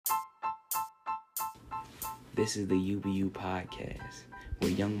This is the UBU podcast,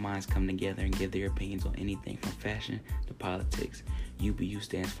 where young minds come together and give their opinions on anything from fashion to politics. UBU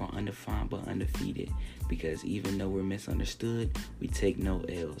stands for Undefined but Undefeated, because even though we're misunderstood, we take no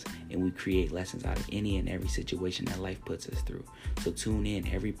L's, and we create lessons out of any and every situation that life puts us through. So tune in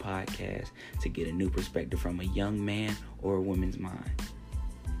every podcast to get a new perspective from a young man or a woman's mind.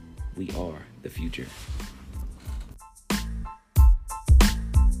 We are the future.